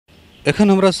एखन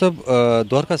हमरा सब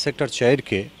द्वारका सेक्टर 4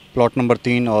 के प्लॉट नंबर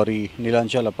 3 और ई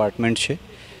नीलांचल अपार्टमेंट है।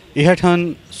 यह ठान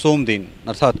सोम दिन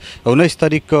अर्थात 19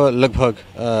 तारीख को लगभग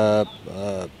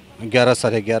 11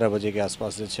 साढ़े 11 बजे के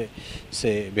आसपास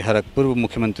से बिहारक पूर्व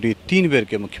मुख्यमंत्री 3 बेर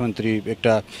के मुख्यमंत्री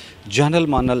एक जानल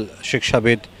मानल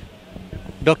शिक्षाविद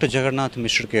डॉक्टर जगन्नाथ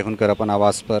मिश्र के हुनकर अपन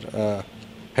आवास पर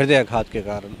हृदयाघात के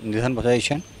कारण निधन भजाई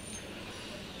छनि।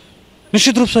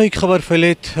 निश्चित रूप से खबर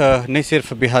फैलैत नहीं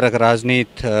सिर्फ बिहारक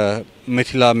राजनीति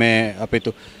मिथिला में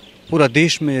अपितु पूरा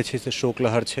देश में से शोक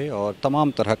लहर है और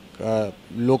तमाम तरह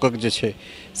लोकक से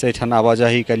एठान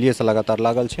आवाजाही के लिए से लगातार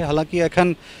लागल है। हालांकि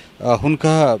एखन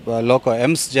हुनका लऽ कऽ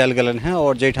एम्स जायल गेलन हैं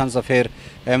और जैठान से फिर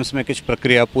एम्स में किछु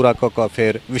प्रक्रिया पूरा कऽ कऽ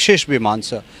फिर विशेष विमान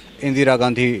से इंदिरा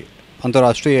गांधी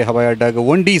अंतर्राष्ट्रीय हवाई अड्डा के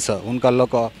 1D से हुनका लऽ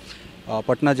कऽ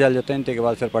पटना जायल जतन। तक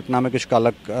बाद फिर पटना में किछु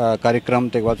कालक कार्यक्रम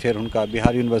तक बाद फिर हुनका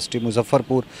बिहार यूनिवर्सिटी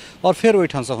मुजफ्फरपुर और फिर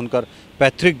ओहिठाम से हुनकर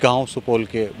पैतृक गाँव सुपौल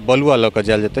के बलुआ लऽ कऽ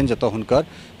जायल जतन, जतऽ हुनकर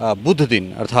बुध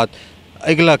दिन अर्थात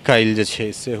अगिला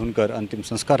काल्हि से हुनकर अंतिम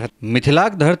संस्कार है।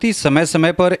 मिथिलाक धरती समय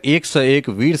समय पर एक से एक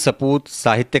वीर सपूत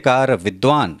साहित्यकार,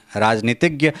 विद्वान,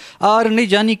 राजनीतिज्ञ और नहीं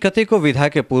जानी कतेको विधा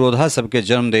के पुरोधा सबके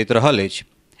जन्म दैत रहल अछि।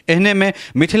 एहने में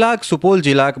मिथिलाक सुपौल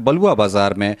जिलाक बलुआ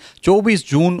बाजार में 24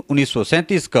 जून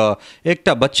 1937 का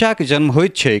एकटा बच्चा के जन्म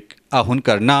होइत छैक आ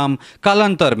हुनकर नाम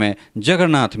कालांतर में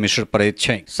जगन्नाथ मिश्र पड़ैत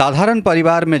छैक। साधारण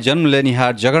परिवार में जन्म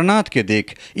लेनिहार जगन्नाथ के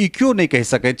देख ई क्यों नहीं कह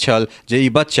सकैत छल जे ई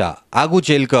बच्चा आगू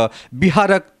चलि कऽ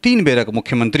बिहारक 3 बेरक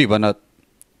मुख्यमंत्री बनत।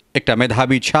 एकटा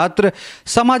मेधावी छात्र,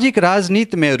 सामाजिक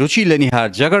राजनीति में रुचि लेनिहार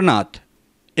जगन्नाथ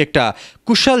एकटा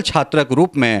कुशल छात्रक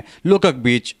रूप में लोकक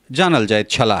बीच जानल जाइत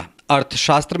छलाह।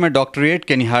 अर्थशास्त्र में डॉक्टरेट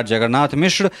केनिहार जगन्नाथ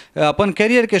मिश्र अपन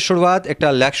कैरियर के शुरुआत एकटा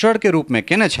लेक्चरर के रूप में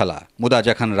केने छला, मुदा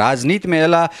जखन राजनीति में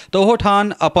एला तो ओहो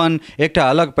ठान अपन एकटा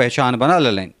अलग पहचान बना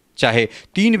लेलनि, चाहे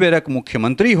 3 बेरक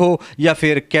मुख्यमंत्री हो या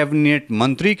फिर कैबिनेट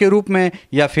मंत्री के रूप में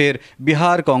या फिर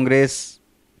बिहार कांग्रेस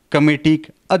कमेटी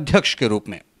अध्यक्ष के रूप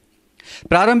में।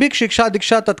 प्रारंभिक शिक्षा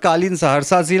दीक्षा तत्कालीन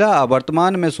सहरसा जिला आ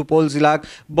वर्तमान में सुपौल जिलाक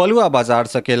बलुआ बाजार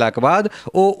से केलाक बाद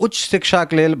ओ उच्च शिक्षा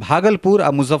के लेल भागलपुर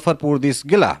आ मुजफ्फरपुर दिस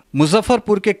गेला।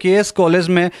 मुजफ्फरपुर के केएस कॉलेज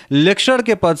में लेक्चरर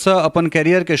के पद से अपन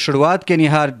कैरियर के शुरुआत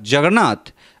केनिहार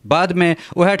जगन्नाथ बाद में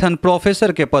वह ठन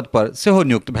प्रोफेसर के पद पर सेहो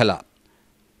नियुक्त भेला।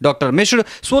 डॉक्टर मिश्र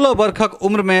 16 वर्षक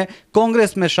उम्र में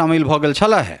कांग्रेस में शामिल भ गेल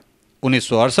छलाह है।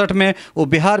 1968 में वो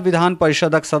बिहार विधान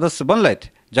परिषदक सदस्य बनलथि,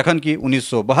 जखन कि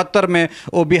 1972 में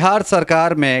वो बिहार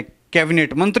सरकार में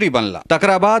कैबिनेट मंत्री बनला।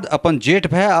 तकरा बाद अपन जेठ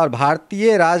भाई और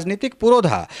भारतीय राजनीतिक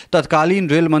पुरोधा तत्कालीन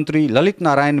रेल मंत्री ललित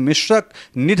नारायण मिश्रक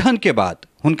निधन के बाद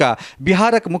हुनका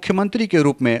बिहारक मुख्यमंत्री के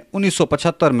रूप में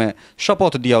 1975 में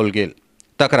शपथ दियाओल गेल।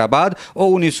 तकरा बाद ओ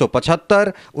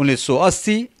 1975,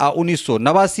 1980 आ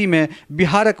 1989 में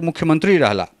बिहारक मुख्यमंत्री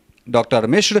रहला। डॉक्टर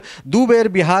मिश्र 2 बेर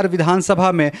बिहार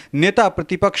विधानसभा में नेता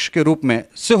प्रतिपक्ष के रूप में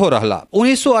सेहो रहला।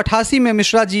 1988 में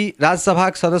मिश्रा जी राज्यसभा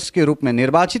के सदस्य के रूप में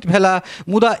निर्वाचित भेला,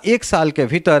 मुदा 1 साल के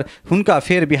भीतर हुनका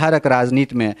फेर बिहारक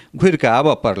राजनीति में घुरि के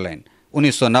आबऽ पड़लनि।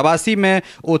 1989 में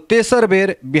वो 3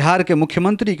 बेर बिहार के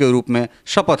मुख्यमंत्री के रूप में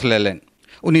शपथ लेलनि।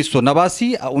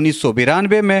 1989 आ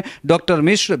 1992 में डॉक्टर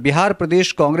मिश्र बिहार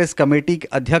प्रदेश कांग्रेस कमेटी के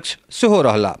अध्यक्ष सेहो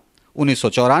रहला।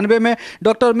 1994 में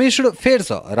डॉक्टर मिश्र फिर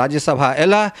से राज्यसभा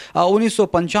एला आ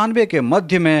 1995 के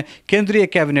मध्य में केंद्रीय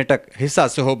कैबिनेटक हिस्सा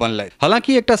सेहो बनल।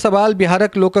 हालांकि एकटा सवाल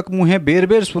बिहारक लोकक मुँहे बेर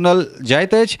बेर सुनल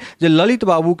जाइत अछि जे ललित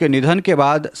बाबू के निधन के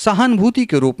बाद सहानुभूति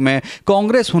के रूप में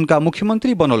कांग्रेस हुनका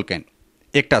मुख्यमंत्री बनौलकनि।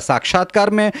 एकटा साक्षात्कार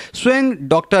में स्वयं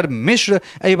डॉक्टर मिश्र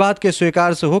एहि बात के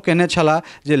स्वीकार सेहो केने छलाह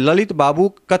जे ललित बाबू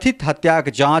कथित हत्याक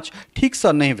जांच ठीक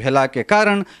से नहीं भेला के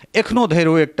कारण एखनो धरि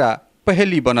ओ एकटा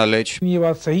पहली बनल अछि। ये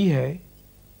बात सही है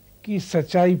कि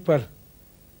सच्चाई पर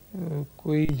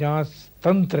कोई जांच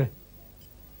तंत्र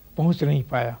पहुंच नहीं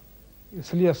पाया,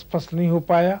 इसलिए स्पष्ट नहीं हो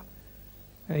पाया।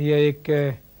 यह एक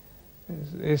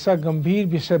ऐसा गंभीर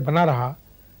विषय बना रहा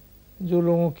जो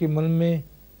लोगों के मन में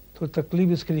तो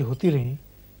तकलीफ इसके लिए होती रही।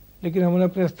 लेकिन हमने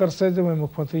अपने स्तर से, जब मैं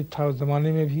मुख्यमंत्री था उस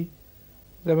ज़माने में भी,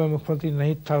 जब मैं मुख्यमंत्री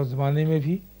नहीं था उस ज़माने में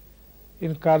भी,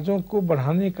 इन कार्यों को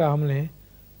बढ़ाने का हमने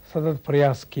सतत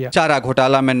प्रयास किया। चारा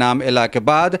घोटाला में नाम एला के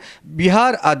बाद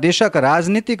बिहार आ देशक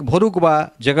राजनीतिक भोरुकबा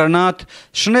जगन्नाथ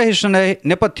स्नेह स्नेह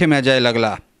नेपथ्य में जाय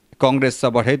लगला। कांग्रेस से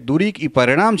बढ़ैत दूरीक ई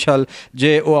परिणाम छल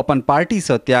जे ओ अपन पार्टी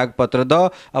से त्याग पत्र दऽ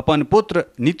अपन पुत्र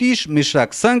नीतीश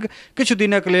मिश्रक संग किछु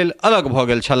दिनक लेल अलग भऽ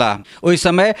गेल छलाह। ओहि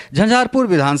समय झंझारपुर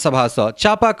विधानसभा से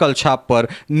चापाकल छाप पर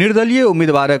निर्दलीय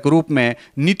उम्मीदवारक रूप में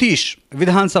नीतीश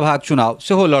विधानसभाक चुनाव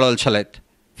सेहो लड़ल छलथि।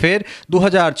 फिर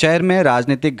 2004 में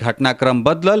राजनीतिक घटनाक्रम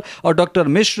बदलल और डॉक्टर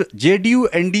मिश्र जेडीयू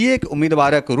एनडीए के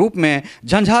उम्मीदवारक रूप में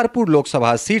झंझारपुर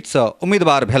लोकसभा सीट से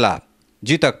उम्मीदवार भेला।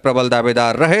 जीतक प्रबल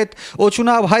दावेदार रहैत ओ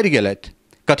चुनाव हारि गेलथि।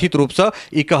 कथित रूप से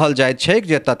ई कहल जाइत छै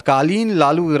जे तत्कालीन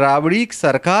लालू राबड़ीक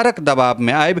सरकारक दबाव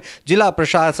में आबि जिला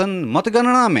प्रशासन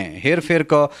मतगणना में हेरफेर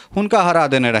क हुनका हरा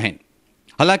देने रहनि।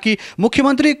 हालांकि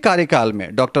मुख्यमंत्री कार्यकाल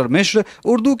में डॉक्टर मिश्र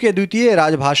उर्दू के द्वितीय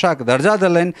राजभाषाक दर्जा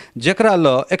देलनि, जेकरा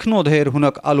ल एखनो धरि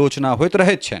हुनक आलोचना होइत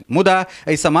रहैत छनि। मुदा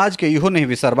एहि समाज के इहो नहीं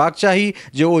बिसरबाक चाही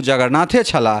जे ओ जगन्नाथे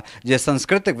छलाह जे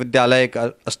संस्कृत विद्यालयक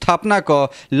स्थापना क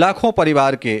लाखों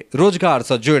परिवार के रोजगार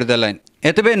से जोड़ि देलनि।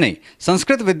 एतबे नहीं,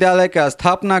 संस्कृत विद्यालय के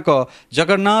स्थापना क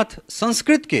जगन्नाथ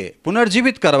संस्कृत के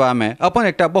पुनर्जीवित करवा में अपन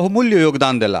एकटा बहुमूल्य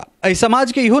योगदान देला। एहि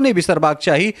समाज के इहो नहीं बिसरबाक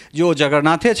चाही जे ओ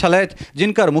जगन्नाथे छलथि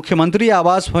जिनकर मुख्यमंत्री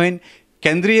आवास होइन,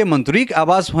 केंद्रीय मंत्रीक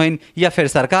आवास होइन या फिर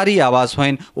सरकारी आवास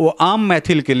होइन, ओ आम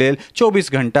मैथिल के लेल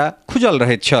 24 घंटा खुजल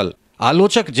रहैत छल।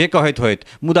 आलोचक जे कहैत होइत,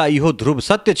 मुदा इहो ध्रुव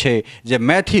सत्य छै जे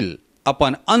मैथिल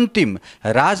अपन अंतिम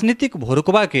राजनीतिक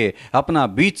भोरुकबा के अपना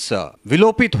बीच से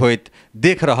विलोपित होइत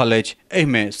देख रहल अछि,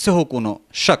 एहिमे सेहो कोनो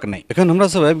शक नहीं। एखन हमरा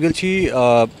सब आबि गेल छी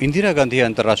इंदिरा गांधी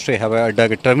अंतर्राष्ट्रीय हवाई अड्डा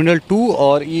के टर्मिनल 2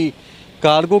 और ई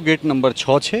कार्गो गेट नंबर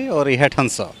 6 छै और इहे ठाम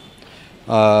से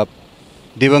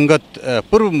दिवंगत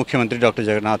पूर्व मुख्यमंत्री डॉक्टर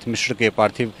जगन्नाथ मिश्र के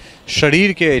पार्थिव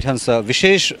शरीर के एठाम से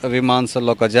विशेष विमान से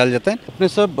लऽ कऽ जायल जेतनि। अपने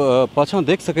सब पाछाँ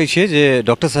देख सकै छियै जे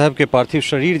डॉक्टर साहब के पार्थिव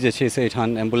शरीर जे छै से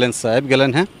एठाम एम्बुलेंस से आबि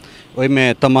गेलनि हैं।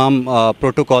 ओहिमे तमाम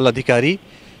प्रोटोकॉल अधिकारी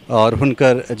और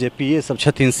हुनकर जे PA सब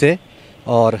छथिन से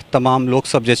और तमाम लोक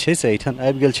सब जे छै से एठाम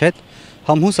आबि गेल छथि।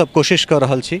 हमहूँ सब कोशिश कऽ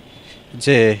रहल छी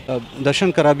जे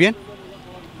दर्शन कराबियनि।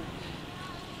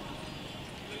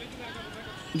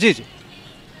 जी जी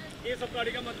ये सब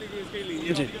गाड़ी का मत लीजिए, इसके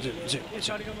लिए जी जी जी इस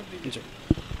गाड़ी का मत लीजिए। जी।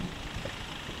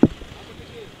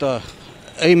 तो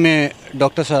एहिमे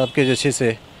डॉक्टर साहब के जे छै से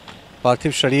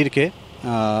पार्थिव शरीर के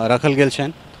रखल गेल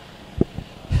छनि।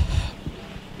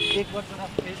 एक बार जरा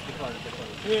फेस दिखा देते।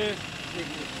 ये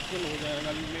मुश्किल हो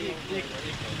जाएगा,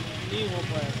 नहीं हो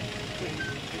पाएगा।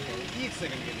 एक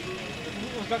सेकंड के लिए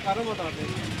उसका कारण बताते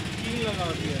हैं, कील लगा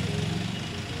दिया,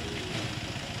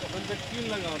 कफन पे कील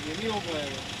लगा दिया, नहीं हो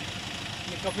पाएगा।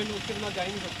 ये कफन उसके बिना जा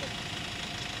ही नहीं सकता।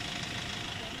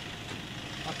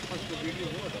 आपके पास कोई वीडियो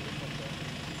हो?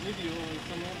 वीडियो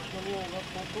समय होगा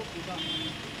फोटो सीधा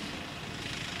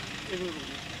एक मिनट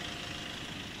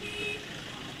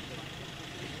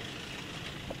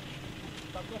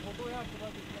आपका फोटो है आपके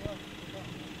पास? इसके बाद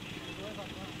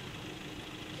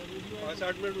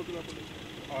 5-8 मिनट रुकना पड़ेगा।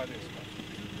 आ जाए।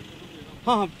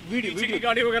 हाँ हाँ वीडियो वीडियो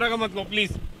गाड़ी वगैरह का मत लो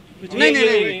प्लीज। नहीं नहीं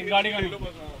नहीं गाड़ी का लो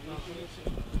बस।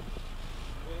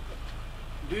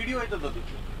 वीडियो है तो दो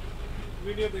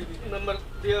वीडियो दे दीजिए। नंबर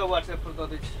दिया व्हाट्सएप पर दो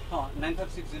दीजिए। हाँ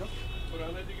 9560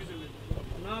 पुराना जी किसे ले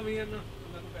ना भैया ना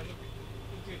मैं तो पहले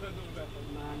चेता तो बताता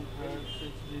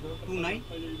 9560 29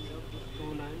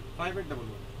 29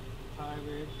 5811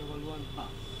 5811। हाँ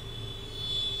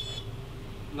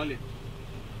ललित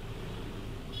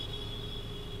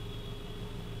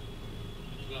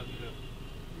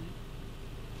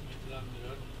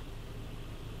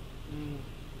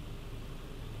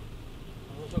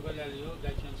वो तो कर लियो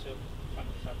गैचन से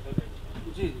साथ है।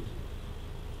 जी जी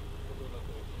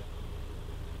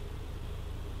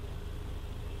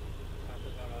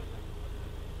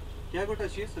क्या गोटा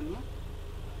चाहिए सर?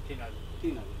 3 आदमी।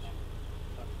 3 आदमी।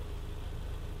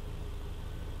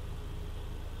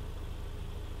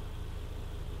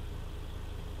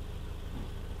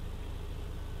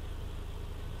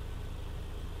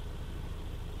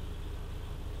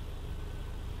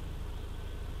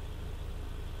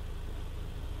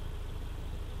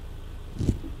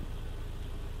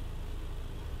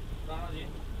 जी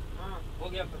हाँ हो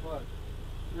गया पेपर।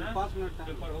 5 मिनट टाइम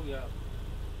पेपर हो गया।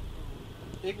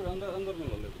 एक बार अंदर अंदर में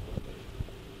लो ले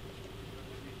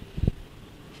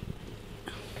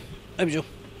अब जो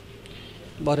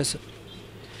 12 से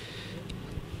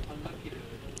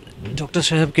डॉक्टर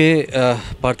साहब के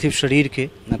पार्थिव शरीर के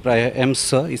प्राय एम्स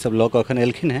से ई सब लऽ कऽ अखन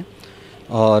एलखिन हैं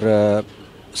और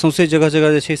सौंसे जगह जगह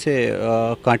जे छै से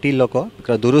काँटी लऽ कऽ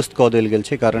एकरा दुरुस्त कऽ देल गेल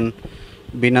छै, कारण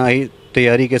बिना एहि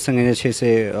तैयारी के संगे जे छै से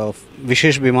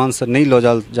विशेष विमान से नहीं लऽ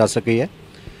जाल जा सकैए।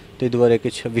 ताहि दुआरे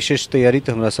किछु विशेष तैयारी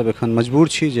तऽ हमरा सब एखन मजबूर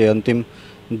छी जे अंतिम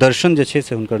दर्शन जे छै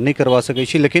से हुनकर नहीं करवा सकै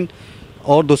छी, लेकिन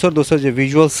और दोसर जे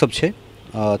विजुअल्स सब छै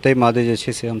ताहि मादे जे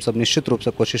छै से हम सब निश्चित रूप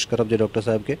से कोशिश करब जे डॉक्टर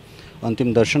साहब के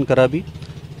अंतिम दर्शन कराबी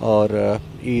और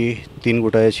ई 3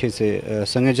 गोटा जे छै से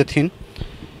संगे जथिन।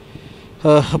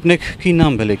 अपने की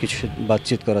नाम भेलै, किछु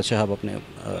बातचीत करऽ चाहब अपने?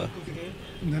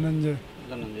 धनंजय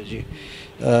जी।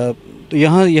 तो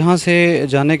यहाँ से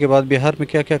जाने के बाद बिहार में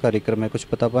क्या क्या कार्यक्रम है, कुछ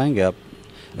बता पाएंगे आप?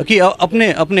 कि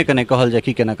अपने कने कहल जाए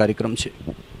कि केना कार्यक्रम छै?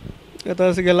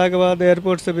 एतऽ से गेला के बाद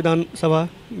एयरपोर्ट से विधानसभा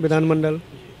विधानमंडल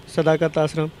सदाकत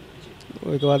आश्रम,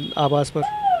 ओहिके बाद आवास पर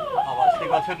आवास के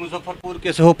बाद फिर मुजफ्फरपुर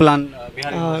के सेहो प्लान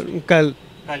बिहार कल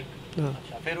हाँ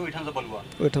फिर ओहिठाम से बलुआ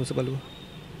ओहिठाम से बलुआ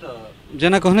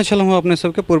जेना कहने छलहुँ अपने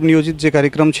सबके पूर्व नियोजित जे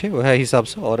कार्यक्रम छै वएह हिसाब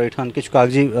से और एठान किछु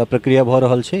कागजी प्रक्रिया भऽ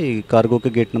रहल छै ई कार्गो के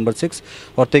गेट नंबर 6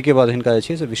 और ताहिके बाद हिनका जे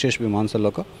छै से विशेष विमान से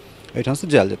लऽ कऽ एठाम से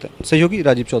जायल जेतै। सहयोगी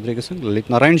राजीव चौधरी के संग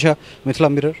ललित नारायण झा, मिथिला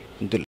मिरर, दिल्ली।